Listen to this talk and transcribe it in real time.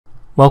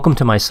Welcome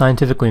to my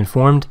scientifically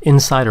informed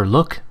insider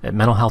look at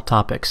mental health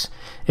topics.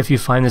 If you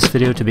find this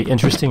video to be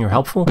interesting or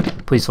helpful,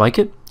 please like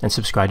it and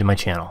subscribe to my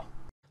channel.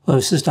 Hello,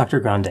 this is Dr.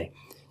 Grande.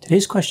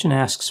 Today's question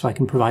asks if I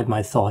can provide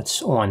my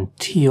thoughts on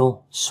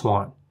Teal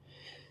Swan.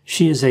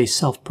 She is a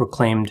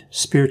self-proclaimed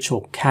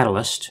spiritual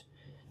catalyst,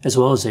 as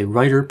well as a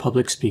writer,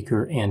 public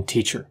speaker, and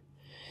teacher.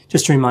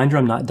 Just a reminder,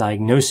 I'm not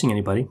diagnosing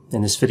anybody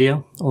in this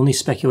video, only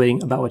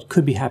speculating about what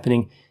could be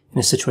happening in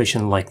a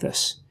situation like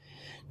this.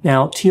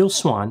 Now, Teal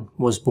Swan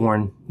was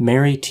born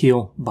Mary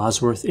Teal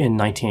Bosworth in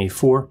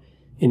 1984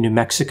 in New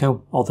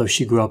Mexico, although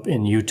she grew up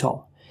in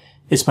Utah.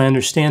 It's my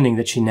understanding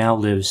that she now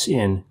lives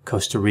in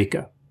Costa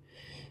Rica.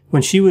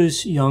 When she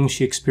was young,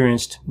 she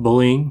experienced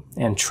bullying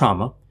and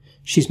trauma.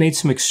 She's made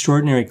some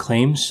extraordinary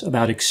claims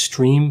about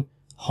extreme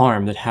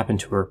harm that happened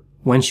to her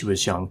when she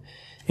was young,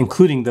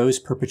 including those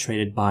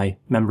perpetrated by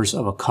members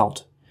of a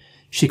cult.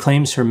 She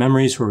claims her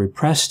memories were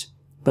repressed,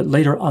 but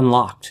later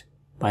unlocked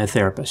by a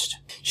therapist.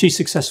 She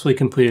successfully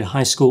completed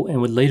high school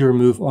and would later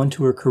move on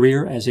to her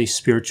career as a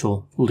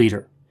spiritual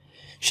leader.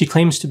 She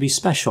claims to be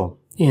special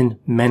in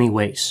many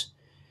ways.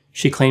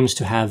 She claims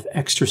to have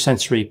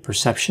extrasensory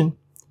perception.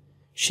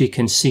 She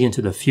can see into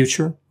the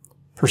future,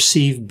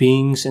 perceive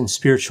beings in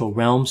spiritual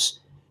realms,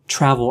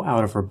 travel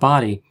out of her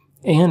body,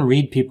 and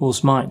read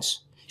people's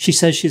minds. She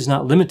says she is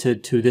not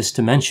limited to this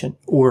dimension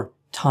or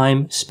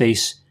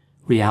time-space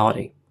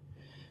reality.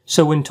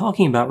 So when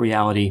talking about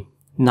reality,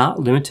 not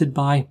limited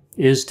by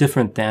is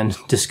different than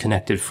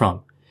disconnected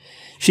from.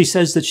 She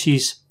says that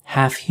she's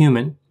half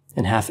human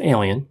and half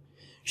alien.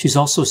 She's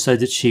also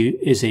said that she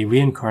is a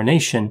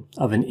reincarnation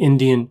of an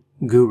Indian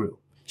guru.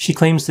 She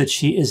claims that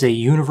she is a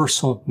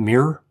universal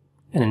mirror,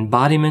 an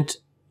embodiment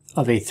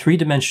of a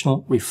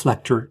three-dimensional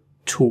reflector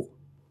tool.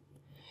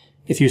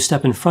 If you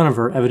step in front of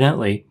her,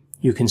 evidently,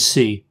 you can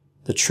see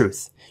the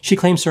truth. She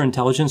claims her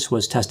intelligence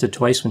was tested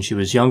twice when she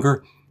was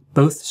younger.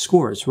 Both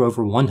scores were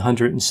over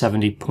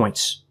 170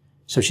 points.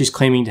 So she's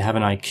claiming to have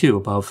an IQ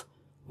above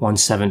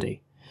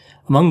 170.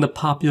 Among the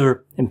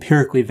popular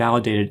empirically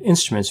validated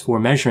instruments for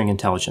measuring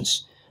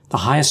intelligence, the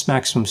highest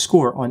maximum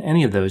score on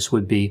any of those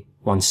would be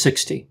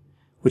 160,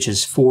 which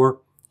is 4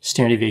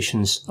 standard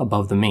deviations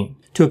above the mean.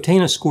 To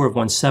obtain a score of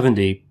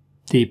 170,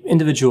 the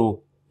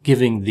individual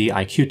giving the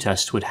IQ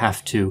test would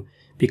have to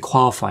be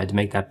qualified to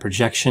make that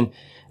projection,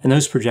 and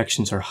those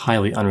projections are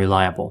highly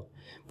unreliable.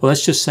 But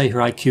let's just say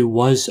her IQ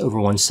was over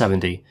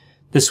 170.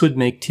 This would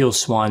make Teal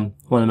Swan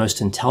one of the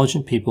most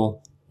intelligent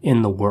people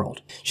in the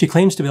world. She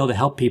claims to be able to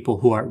help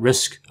people who are at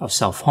risk of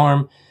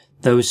self-harm,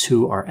 those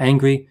who are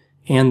angry,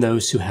 and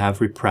those who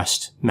have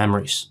repressed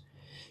memories.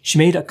 She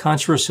made a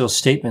controversial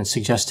statement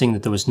suggesting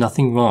that there was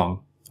nothing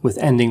wrong with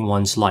ending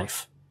one's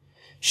life.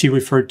 She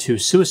referred to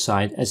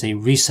suicide as a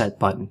reset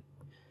button,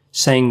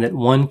 saying that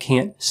one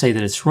can't say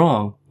that it's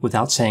wrong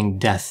without saying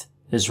death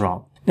is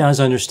wrong. Now, as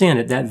I understand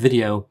it, that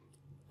video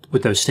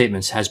with those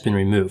statements has been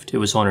removed. It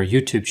was on her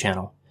YouTube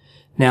channel.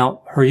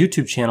 Now, her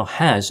YouTube channel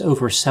has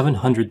over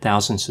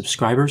 700,000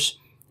 subscribers,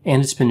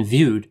 and it's been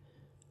viewed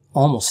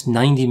almost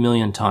 90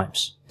 million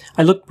times.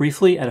 I looked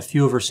briefly at a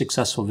few of her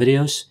successful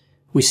videos.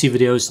 We see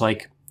videos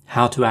like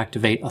how to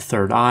activate a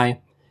third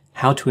eye,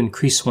 how to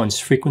increase one's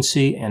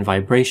frequency and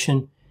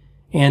vibration,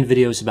 and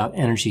videos about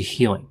energy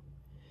healing.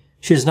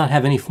 She does not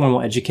have any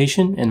formal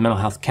education in mental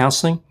health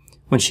counseling.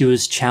 When she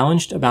was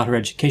challenged about her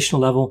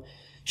educational level,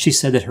 she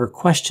said that her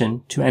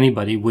question to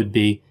anybody would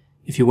be,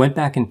 if you went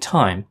back in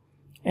time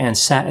and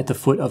sat at the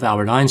foot of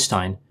Albert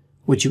Einstein,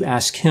 would you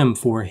ask him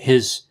for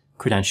his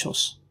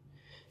credentials?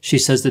 She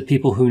says that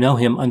people who know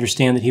him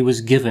understand that he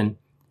was given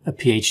a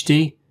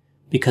PhD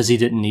because he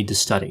didn't need to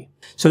study.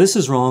 So this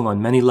is wrong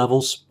on many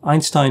levels.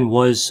 Einstein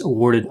was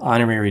awarded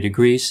honorary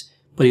degrees,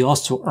 but he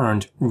also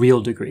earned real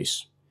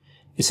degrees.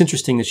 It's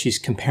interesting that she's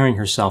comparing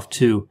herself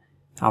to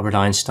Albert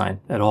Einstein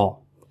at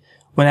all.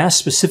 When asked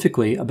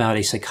specifically about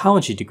a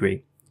psychology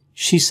degree,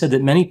 she said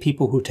that many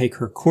people who take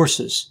her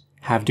courses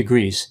have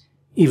degrees,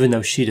 even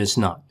though she does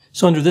not.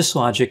 So under this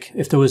logic,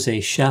 if there was a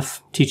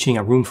chef teaching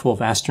a room full of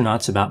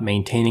astronauts about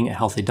maintaining a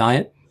healthy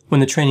diet, when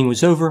the training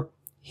was over,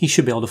 he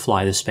should be able to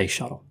fly the space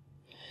shuttle.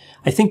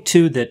 I think,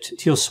 too, that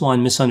Teal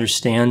Swan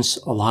misunderstands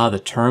a lot of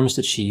the terms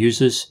that she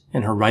uses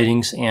in her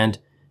writings and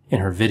in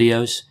her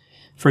videos.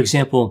 For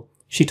example,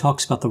 she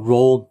talks about the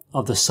role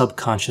of the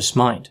subconscious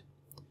mind,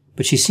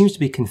 but she seems to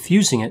be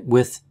confusing it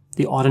with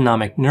the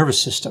autonomic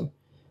nervous system,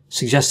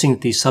 suggesting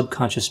that the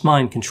subconscious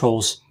mind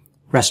controls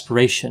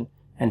respiration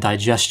and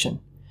digestion.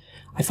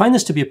 I find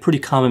this to be a pretty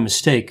common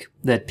mistake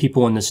that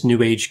people in this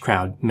New Age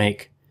crowd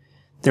make.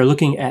 They're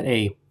looking at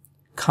a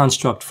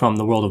construct from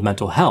the world of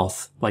mental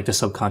health, like the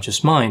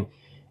subconscious mind,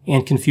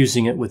 and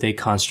confusing it with a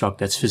construct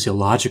that's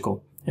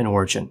physiological in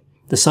origin.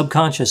 The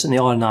subconscious and the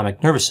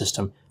autonomic nervous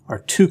system are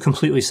two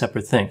completely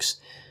separate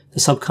things. The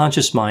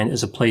subconscious mind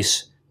is a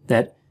place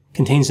that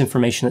contains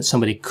information that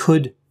somebody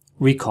could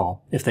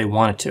recall if they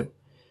wanted to.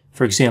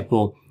 For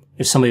example,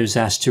 if somebody was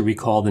asked to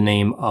recall the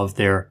name of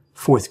their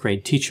 4th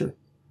grade teacher,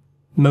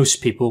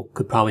 most people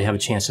could probably have a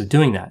chance of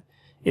doing that.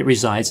 It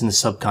resides in the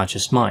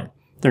subconscious mind.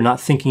 They're not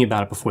thinking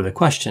about it before the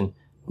question,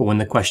 but when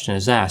the question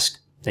is asked,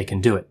 they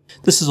can do it.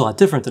 This is a lot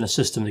different than a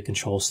system that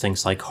controls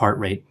things like heart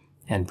rate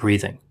and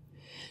breathing.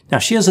 Now,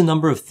 she has a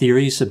number of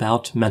theories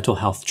about mental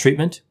health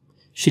treatment.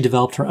 She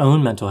developed her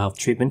own mental health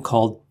treatment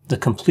called the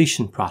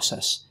completion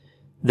process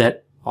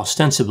that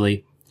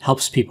ostensibly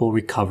helps people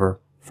recover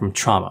from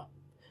trauma.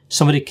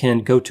 Somebody can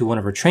go to one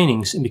of her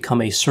trainings and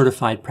become a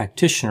certified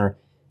practitioner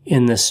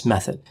in this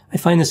method. I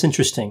find this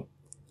interesting.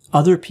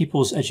 Other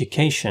people's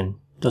education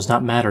does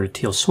not matter to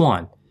Teal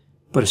Swan,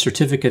 but a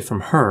certificate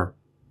from her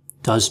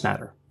does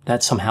matter.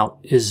 That somehow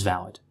is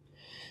valid.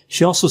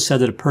 She also said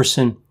that a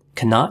person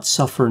cannot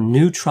suffer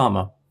new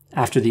trauma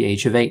after the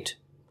age of 8.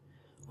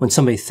 When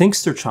somebody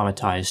thinks they're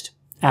traumatized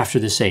after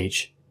this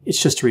age,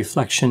 it's just a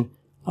reflection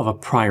of a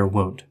prior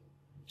wound.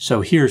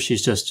 So here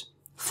she's just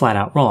flat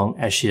out wrong,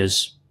 as she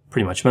is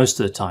pretty much most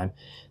of the time.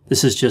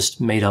 This is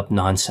just made up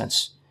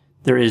nonsense.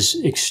 There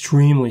is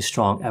extremely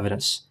strong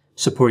evidence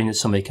supporting that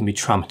somebody can be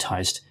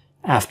traumatized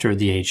after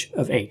the age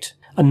of 8.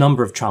 A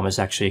number of traumas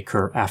actually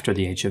occur after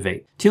the age of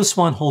 8. Teal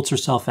Swan holds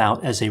herself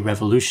out as a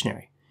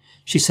revolutionary.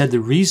 She said, the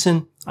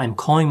reason I'm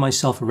calling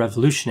myself a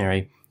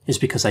revolutionary is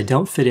because I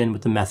don't fit in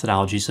with the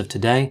methodologies of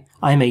today.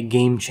 I am a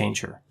game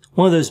changer.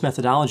 One of those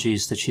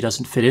methodologies that she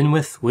doesn't fit in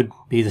with would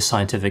be the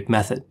scientific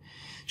method.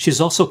 She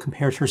has also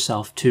compared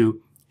herself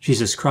to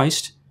Jesus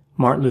Christ,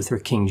 Martin Luther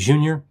King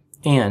Jr.,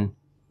 and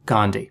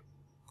Gandhi.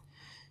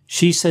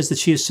 She says that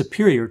she is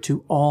superior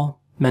to all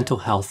mental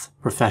health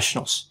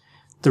professionals.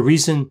 The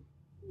reason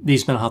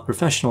these mental health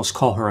professionals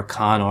call her a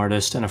con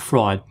artist and a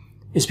fraud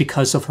is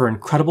because of her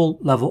incredible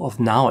level of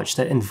knowledge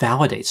that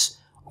invalidates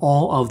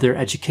all of their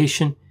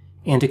education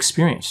and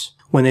experience.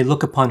 When they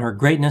look upon her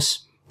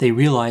greatness, they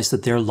realize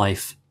that their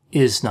life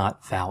is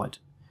not valid.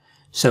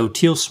 So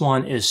Teal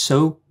Swan is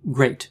so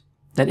great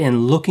that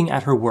in looking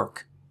at her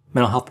work,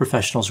 mental health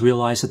professionals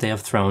realize that they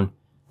have thrown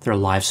their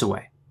lives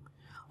away.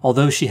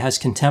 Although she has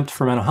contempt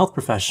for mental health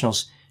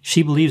professionals,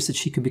 she believes that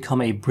she could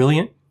become a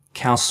brilliant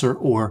counselor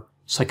or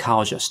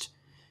psychologist.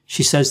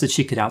 She says that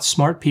she could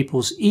outsmart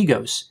people's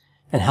egos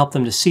and help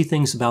them to see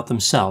things about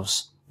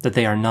themselves that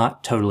they are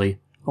not totally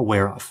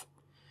aware of.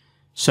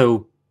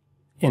 So,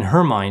 in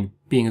her mind,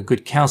 being a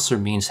good counselor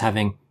means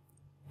having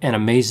an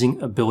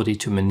amazing ability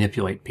to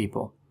manipulate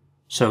people.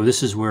 So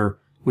this is where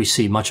we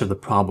see much of the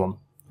problem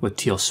with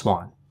Teal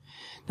Swan.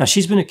 Now,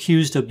 she's been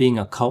accused of being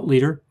a cult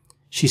leader.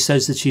 She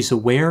says that she's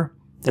aware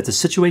that the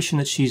situation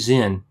that she's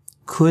in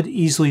could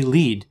easily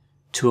lead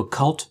to a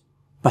cult,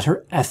 but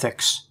her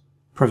ethics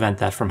prevent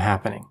that from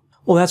happening.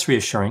 Well, that's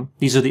reassuring.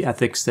 These are the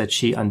ethics that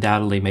she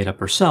undoubtedly made up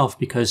herself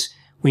because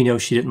we know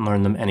she didn't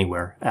learn them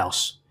anywhere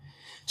else.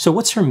 So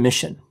what's her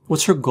mission?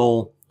 What's her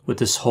goal with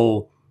this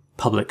whole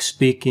public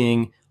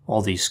speaking,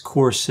 all these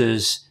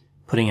courses,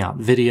 putting out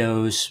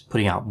videos,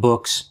 putting out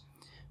books?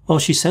 Well,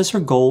 she says her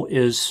goal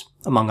is,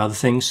 among other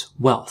things,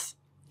 wealth.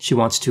 She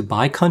wants to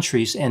buy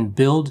countries and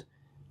build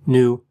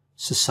new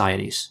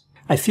societies.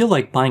 I feel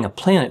like buying a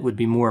planet would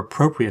be more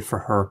appropriate for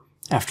her.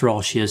 After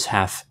all, she is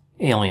half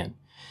alien.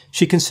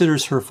 She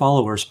considers her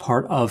followers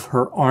part of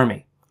her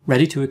army,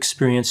 ready to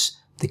experience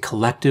the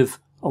collective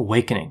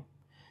awakening,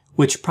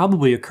 which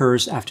probably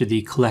occurs after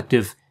the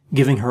collective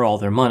giving her all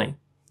their money.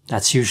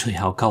 That's usually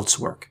how cults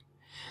work.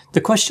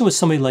 The question with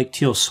somebody like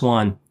Teal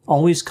Swan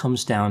always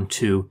comes down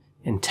to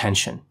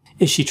intention.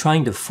 Is she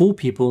trying to fool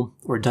people,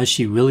 or does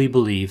she really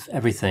believe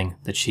everything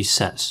that she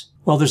says?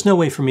 Well, there's no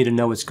way for me to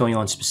know what's going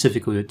on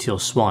specifically with Teal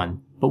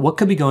Swan, but what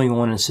could be going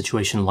on in a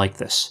situation like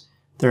this?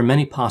 There are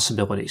many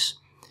possibilities.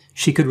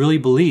 She could really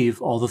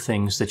believe all the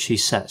things that she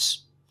says.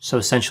 So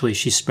essentially,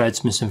 she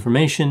spreads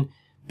misinformation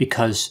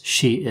because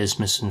she is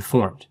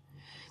misinformed.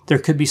 There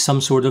could be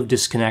some sort of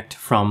disconnect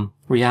from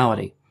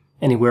reality,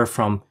 anywhere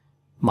from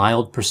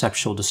mild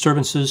perceptual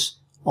disturbances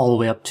all the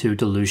way up to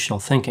delusional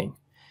thinking.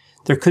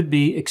 There could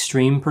be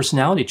extreme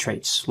personality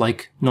traits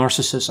like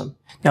narcissism.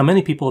 Now,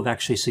 many people have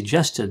actually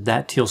suggested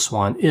that Teal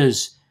Swan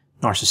is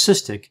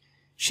narcissistic.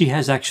 She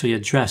has actually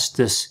addressed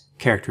this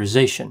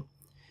characterization.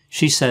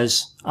 She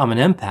says, I'm an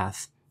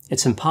empath.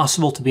 It's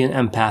impossible to be an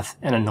empath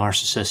and a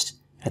narcissist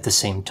at the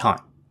same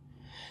time.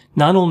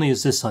 Not only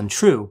is this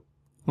untrue,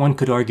 one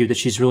could argue that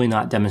she's really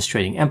not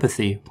demonstrating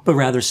empathy, but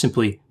rather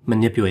simply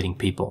manipulating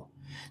people.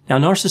 Now,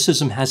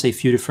 narcissism has a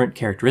few different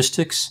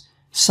characteristics.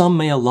 Some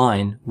may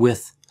align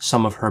with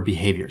some of her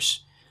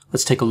behaviors.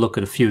 Let's take a look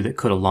at a few that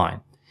could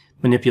align.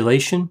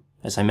 Manipulation,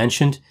 as I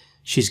mentioned,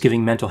 she's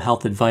giving mental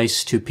health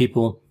advice to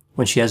people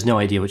when she has no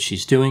idea what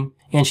she's doing,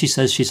 and she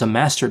says she's a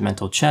master at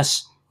mental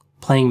chess,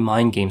 playing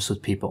mind games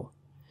with people.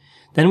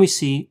 Then we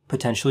see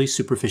potentially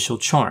superficial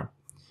charm.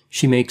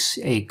 She makes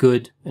a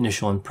good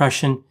initial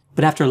impression,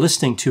 but after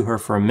listening to her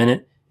for a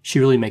minute, she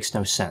really makes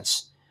no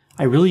sense.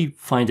 I really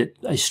find it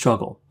a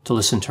struggle to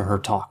listen to her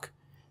talk,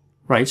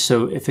 right?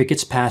 So if it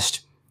gets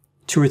past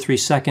 2 or 3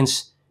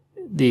 seconds,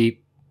 the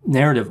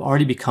narrative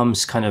already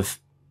becomes kind of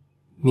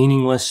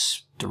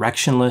meaningless,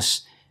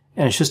 directionless,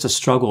 and it's just a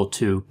struggle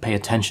to pay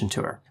attention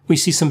to her. We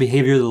see some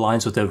behavior that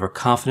aligns with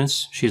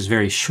overconfidence. She is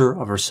very sure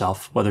of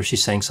herself, whether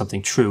she's saying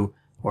something true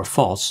or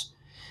false.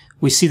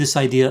 We see this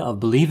idea of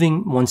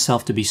believing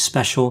oneself to be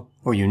special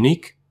or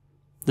unique.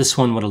 This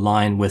one would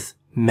align with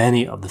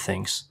many of the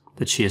things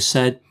that she has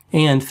said,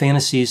 and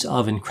fantasies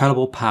of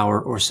incredible power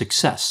or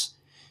success.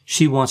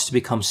 She wants to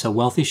become so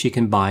wealthy she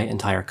can buy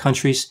entire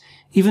countries.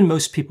 Even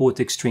most people with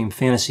extreme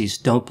fantasies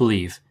don't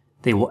believe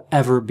they will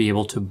ever be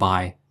able to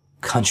buy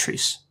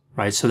countries,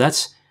 right? So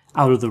that's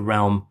out of the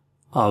realm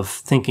of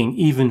thinking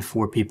even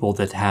for people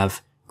that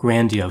have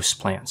grandiose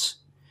plans.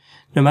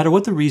 No matter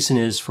what the reason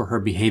is for her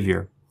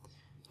behavior,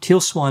 Teal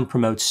Swan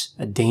promotes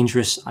a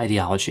dangerous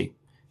ideology.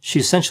 She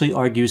essentially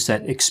argues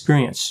that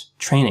experience,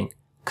 training,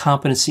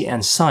 competency,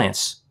 and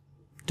science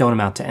don't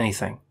amount to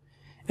anything.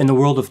 In the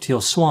world of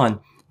Teal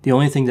Swan, the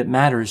only thing that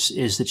matters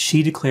is that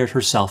she declared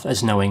herself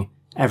as knowing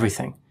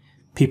everything.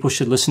 People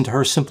should listen to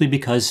her simply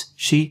because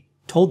she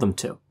told them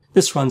to.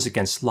 This runs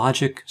against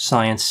logic,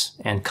 science,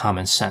 and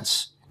common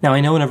sense. Now,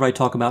 I know whenever I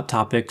talk about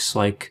topics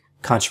like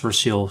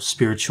controversial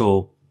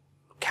spiritual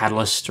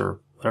catalyst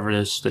or whatever it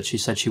is that she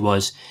said she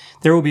was,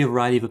 there will be a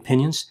variety of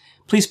opinions.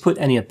 Please put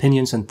any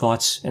opinions and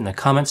thoughts in the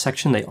comment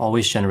section. They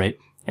always generate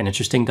an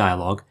interesting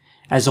dialogue.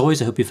 As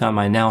always, I hope you found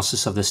my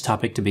analysis of this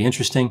topic to be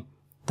interesting.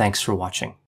 Thanks for watching.